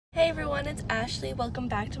Hey everyone, it's Ashley. Welcome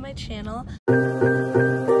back to my channel.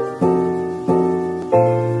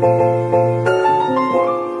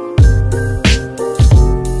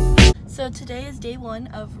 So today is day one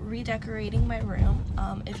of redecorating my room.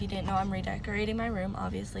 If you didn't know, I'm redecorating my room,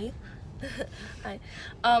 obviously.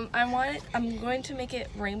 I'm going to make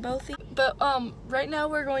it rainbow themed. But right now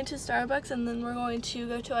we're going to Starbucks and then we're going to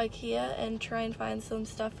go to IKEA and try and find some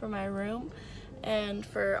stuff for my room and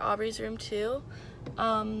for Aubrey's room too.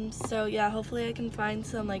 So yeah, hopefully I can find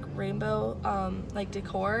some like rainbow like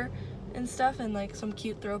decor and stuff and like some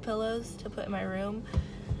cute throw pillows to put in my room.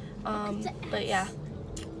 But yeah,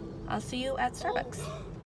 I'll see you at Starbucks.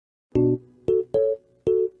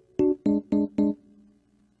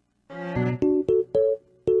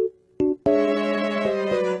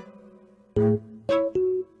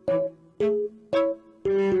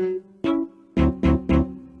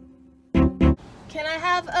 Can I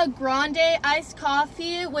have a grande iced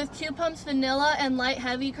coffee with 2 pumps vanilla and light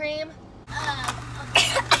heavy cream?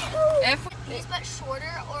 This but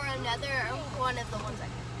shorter or another one of the ones I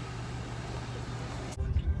can.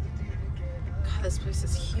 God, this place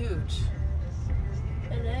is huge.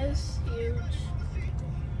 It is huge.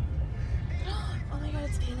 Oh my god,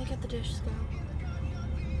 it's Panic at the Disco.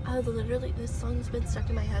 This song's been stuck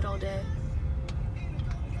in my head all day.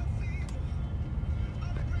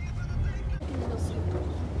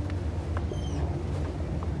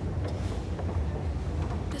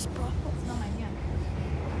 This brothel. It's not my hand.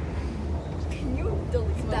 Can you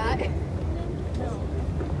delete that? No.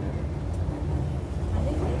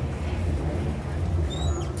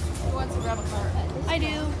 Who wants to grab a car? I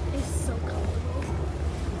do. It's so comfortable.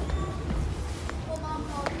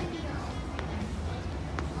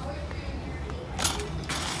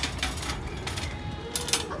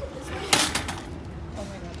 Oh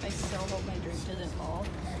my god, I so hope my drink doesn't fall.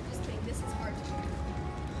 Just kidding, this is hard to do.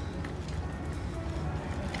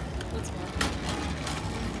 Let's go.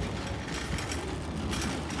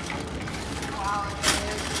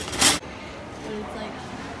 But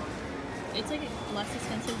it's like less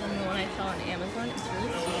expensive than the one I saw on Amazon. It's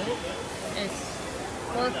really cute. It's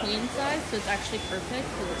for a queen size, so it's actually perfect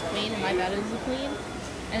because it's queen and my bed is a queen.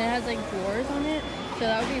 And it has like drawers on it, so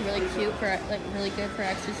that would be really cute for like really good for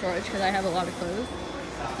extra storage because I have a lot of clothes.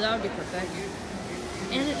 So that would be perfect.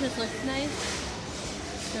 And it just looks nice.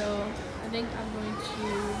 So I think I'm going to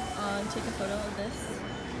take a photo of this.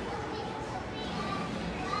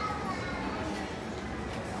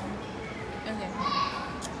 Okay.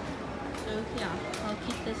 So yeah, I'll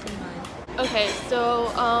keep this in mind. Okay,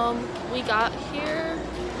 so we got here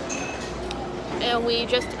and we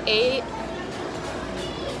just ate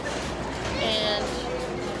and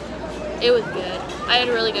it was good. I had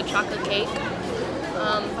a really good chocolate cake.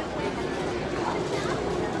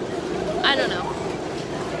 I don't know.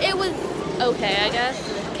 It was okay, I guess,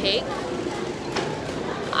 the cake.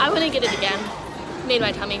 I wouldn't get it again. Made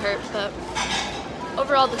my tummy hurt, but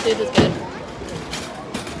overall the food was good.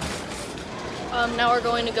 Now we're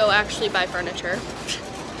going to go actually buy furniture.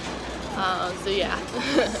 So yeah.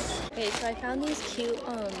 Okay, so I found these cute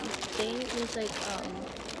these like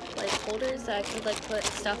holders that I could like put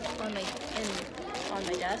stuff on my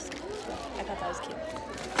desk. So I thought that was cute.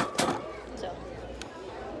 So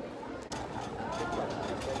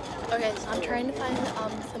okay, so I'm trying to find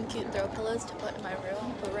some cute throw pillows to put in my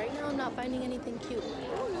room, but right now I'm not finding anything cute.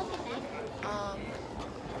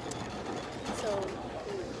 So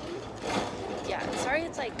yeah, sorry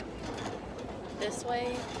it's like this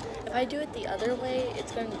way. If I do it the other way,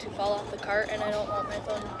 it's going to fall off the cart and I don't want my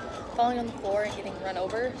phone falling on the floor and getting run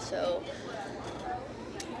over, so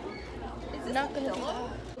I'm not gonna do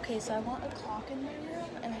that. Okay, so I want a clock in my room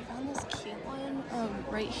and I found this cute one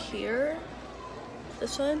right here.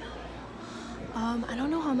 This one. I don't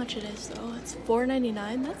know how much it is though. It's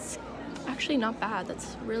 $4.99. That's actually not bad.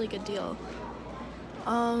 That's a really good deal.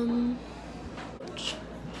 So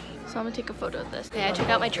I'm gonna take a photo of this. Okay, I took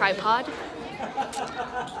out my tripod.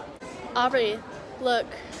 Aubrey, look.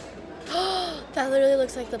 That literally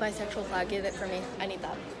looks like the bisexual flag. Give it for me. I need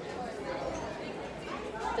that.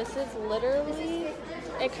 This is literally,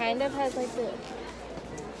 it kind of has like the,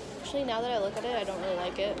 actually now that I look at it, I don't really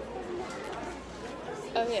like it.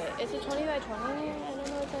 Okay, it's a 20 by 20. I don't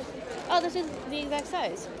know what that's. Oh, this is the exact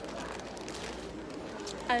size.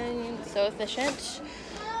 I'm so efficient.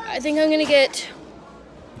 I think I'm gonna get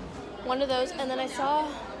one of those, and then I saw,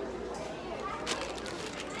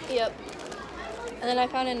 yep. And then I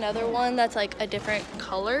found another one that's like a different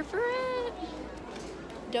color for it.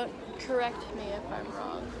 Don't correct me if I'm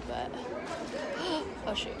wrong, but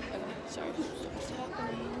oh shoot. Okay, sorry. What's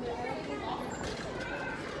happening?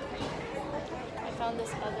 I found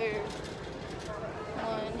this other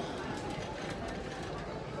one.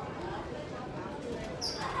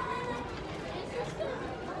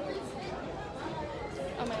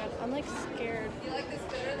 Oh my god, I'm like scared that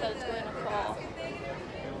it's going to fall.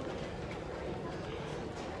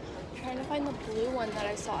 I'm trying to find the blue one that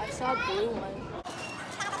I saw. I saw a blue one.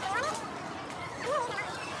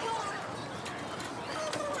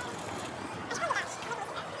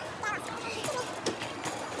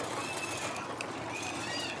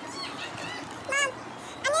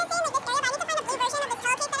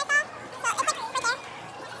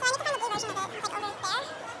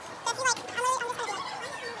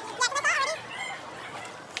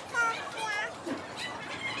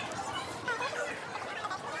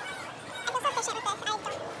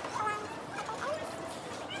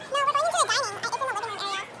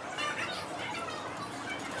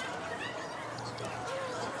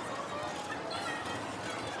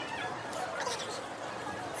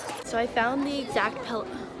 So I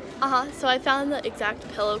found the exact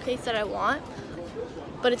pillowcase that I want,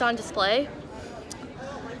 but it's on display,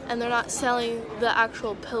 and they're not selling the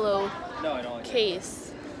actual pillow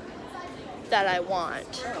case that I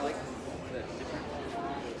want.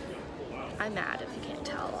 I'm mad, if you can't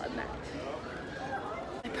tell, I'm mad.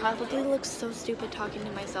 I probably look so stupid talking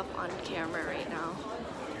to myself on camera right now.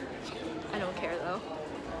 I don't care though,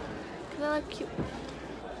 because I look cute.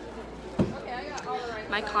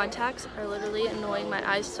 My contacts are literally annoying my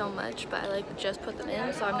eyes so much, but I like just put them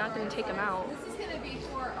in, so I'm not going to take them out. This is going to be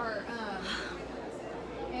for our,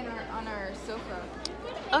 on our sofa.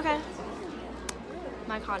 Okay.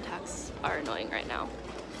 My contacts are annoying right now.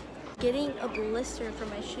 Getting a blister for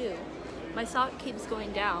my shoe. My sock keeps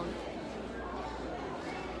going down.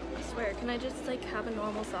 I swear, can I just like have a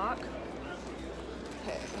normal sock?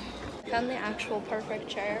 Okay. Found the actual perfect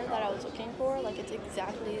chair that I was looking for. Like it's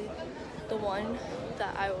exactly the one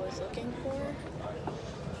that I was looking for.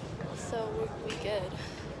 So we good.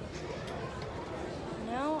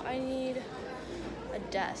 Now I need a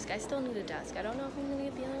desk. I still need a desk. I don't know if I'm gonna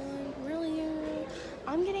get the other one. Really?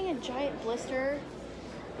 I'm getting a giant blister.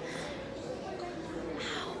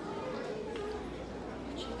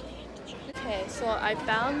 Okay, so I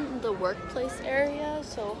found the workplace area,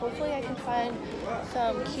 so hopefully I can find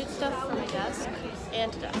some cute stuff for my desk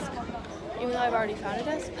and a desk. Even though I've already found a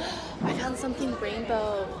desk, I found something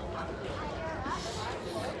rainbow.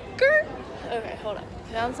 Grr. Okay, hold up.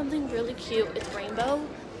 I found something really cute. It's rainbow.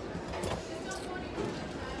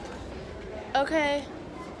 Okay.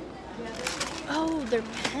 Oh, they're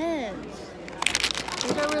pens.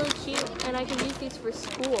 These are really cute, and I can use these for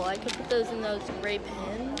school. I could put those in those gray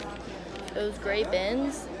pens. Those gray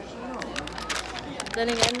bins. Then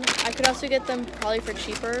again, I could also get them probably for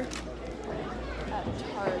cheaper at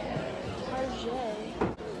Target.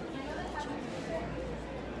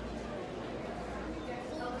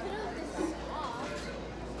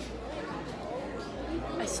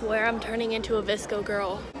 I swear I'm turning into a Visco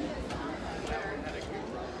girl.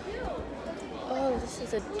 Oh, this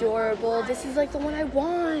is adorable. This is like the one I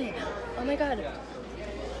want. Oh my god.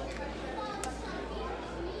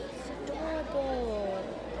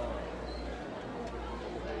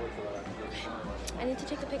 I need to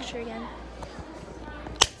take a picture again.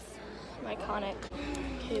 Iconic.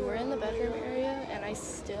 Okay, we're in the bedroom area and I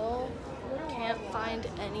still can't find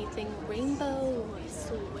anything rainbow. I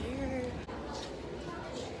swear.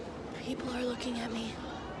 People are looking at me.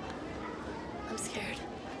 I'm scared.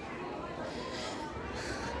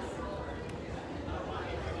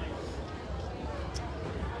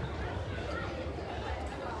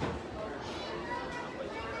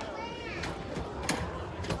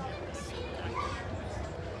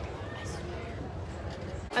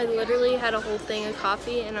 I literally had a whole thing of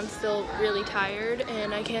coffee and I'm still really tired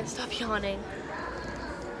and I can't stop yawning.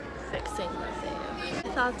 Fixing my thing. I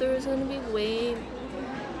thought there was gonna be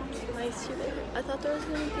I thought there was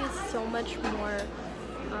gonna be so much more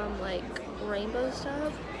like rainbow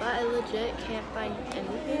stuff, but I legit can't find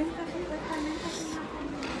anything.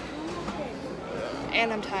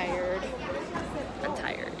 And I'm tired. I'm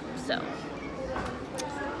tired, so.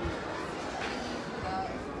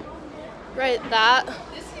 Right, that.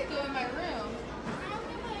 This could go in my room.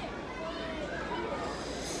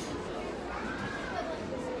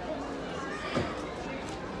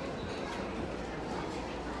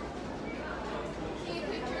 Can you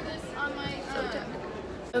picture this on my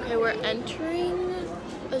Okay, we're entering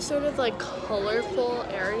a sort of like colorful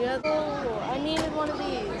area. Oh, I needed one of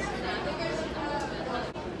these.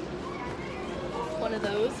 One of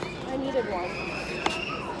those. I needed one.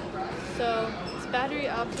 So it's battery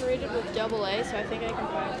operated with AA, so I think I can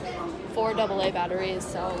find 4 AA batteries,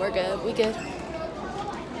 so we're good. We good.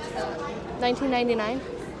 $19.99.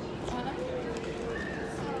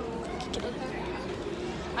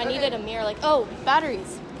 I needed a mirror, like, oh,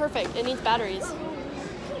 batteries. Perfect, it needs batteries.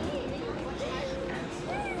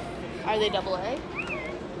 Are they AA?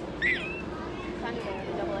 Kind of, are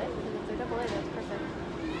they AA? Because if they're AA, that's perfect.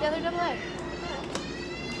 Yeah, they're AA.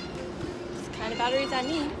 It's the kind of batteries I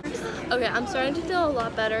need. Okay, I'm starting to feel a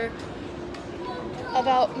lot better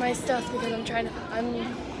about my stuff because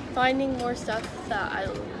I'm finding more stuff that I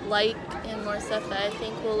like and more stuff that I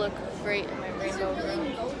think will look great in my rainbow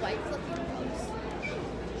room.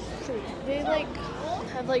 They like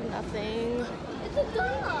have like nothing. It's a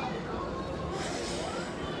dog.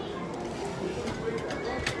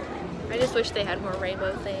 I just wish they had more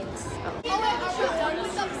rainbow things. Oh. Oh, wait, are we done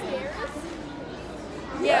with upstairs?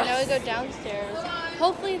 Yeah, now we go downstairs.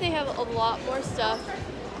 Hopefully they have a lot more stuff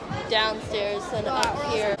downstairs than up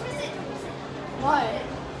here. What?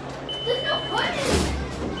 There's no button.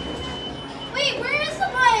 Wait, where is the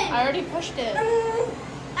button? I already pushed it.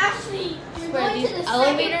 Actually, Where these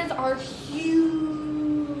elevators are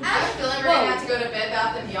huge. I have a feeling we're gonna have to go to Bed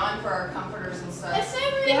Bath and Beyond for our comforters and stuff.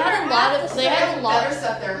 They had a lot of. They had a lot better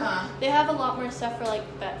stuff there, huh? They have a lot more stuff for like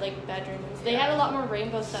bedrooms. They had a lot more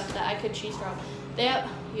rainbow stuff that I could choose from. They have.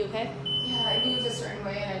 You okay? Yeah, I moved a certain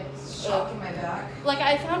way and it's shocking my back. Like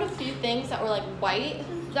I found a few things that were like white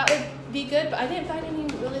that would be good, but I didn't find any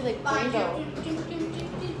really like rainbow. I didn't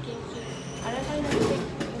find anything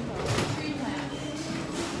rainbow.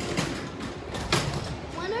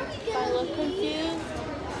 when are we I gonna look leave? confused.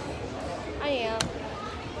 I am.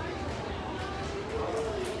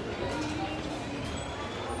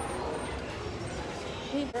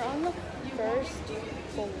 We're on the first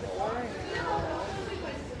floor now.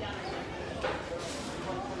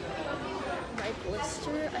 My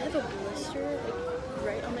blister, I have a blister like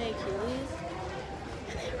right on my Achilles.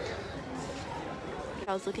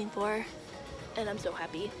 I was looking for, and I'm so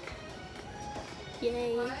happy.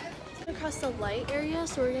 Yay. Across the light area,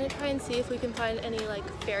 so we're gonna try and see if we can find any like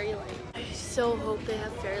fairy light. I so hope they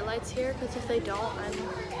have fairy lights here, because if they don't, I'm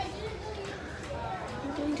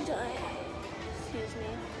going to die. Excuse me.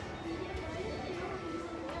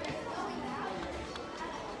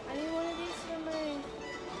 I need one of these for my...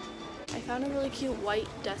 I found a really cute white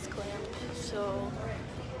desk lamp, so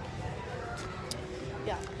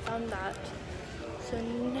yeah, found that. So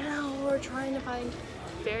now we're trying to find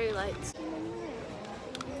fairy lights.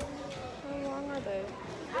 How long are they?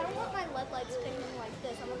 I don't want my LED lights picking like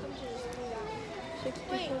this. I want them to just go down.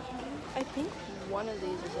 64. I think one of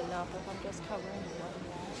these is enough if I'm just covering one wall.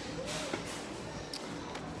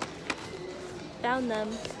 Found them.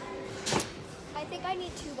 I think I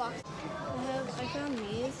need 2 boxes. I found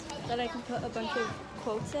these that I can put a bunch of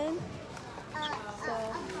quotes in. So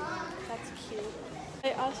that's cute.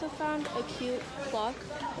 I also found a cute clock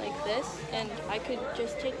like this, and I could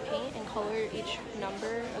just take paint and color each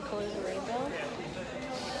number a color of the rainbow.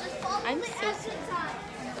 I'm so sorry.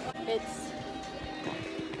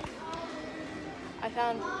 I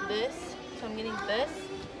found this, so I'm getting this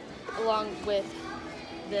along with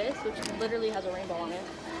this, which literally has a rainbow on it.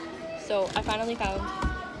 So I finally found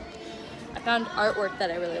artwork that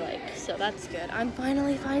I really like, so that's good. I'm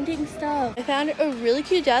finally finding stuff. I found a really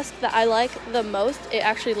cute desk that I like the most. It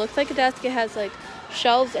actually looks like a desk. It has like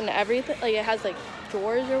shelves and everything, like it has like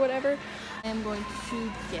drawers or whatever. I am going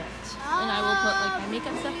to get, and I will put like my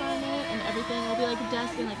makeup stuff on it, and everything will be like a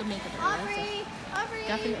desk and like a makeup area. So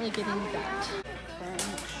definitely getting that.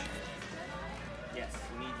 Yes,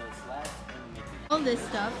 we need those slabs and make it. All this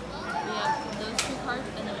stuff. We have those 2 carts,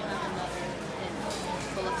 and then we have another thing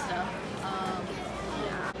full of stuff.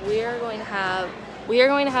 Yeah. We are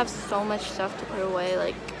going to have so much stuff to put away.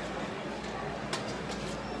 Like,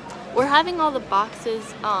 we're having all the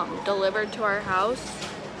boxes delivered to our house.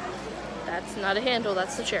 That's not a handle,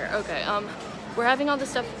 that's the chair. Okay. We're having all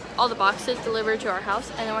the boxes delivered to our house,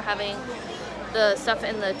 and then we're having the stuff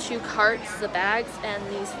in the 2 carts, the bags, and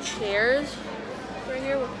these chairs right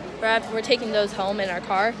here. We're taking those home in our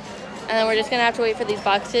car, and then we're just gonna have to wait for these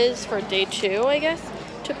boxes for day 2, I guess,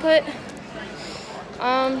 to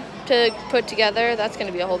put together. That's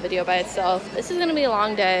gonna be a whole video by itself. This is gonna be a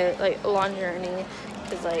long day, like a long journey,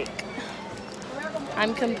 because like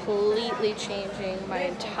I'm completely changing my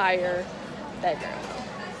entire bedroom.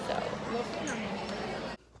 So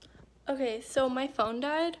okay, so my phone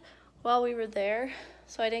died while we were there,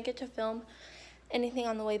 so I didn't get to film anything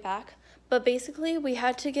on the way back. But basically, we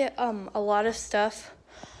had to get a lot of stuff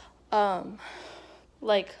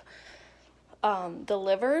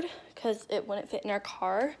delivered because it wouldn't fit in our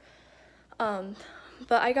car. But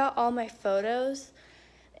I got all my photos,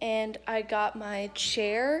 and I got my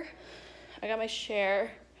chair.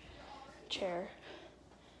 chair.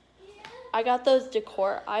 I got those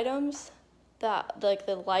decor items, that like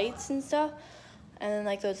the lights and stuff, and then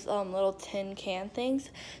like those little tin can things.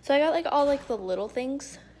 So I got like all like the little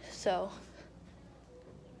things. So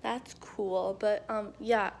that's cool. But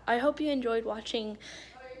yeah, I hope you enjoyed watching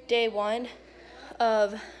day 1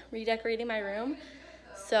 of redecorating my room.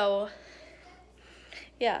 So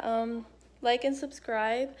yeah, like and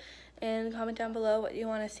subscribe and comment down below what you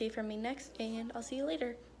want to see from me next, and I'll see you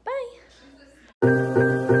later. Bye.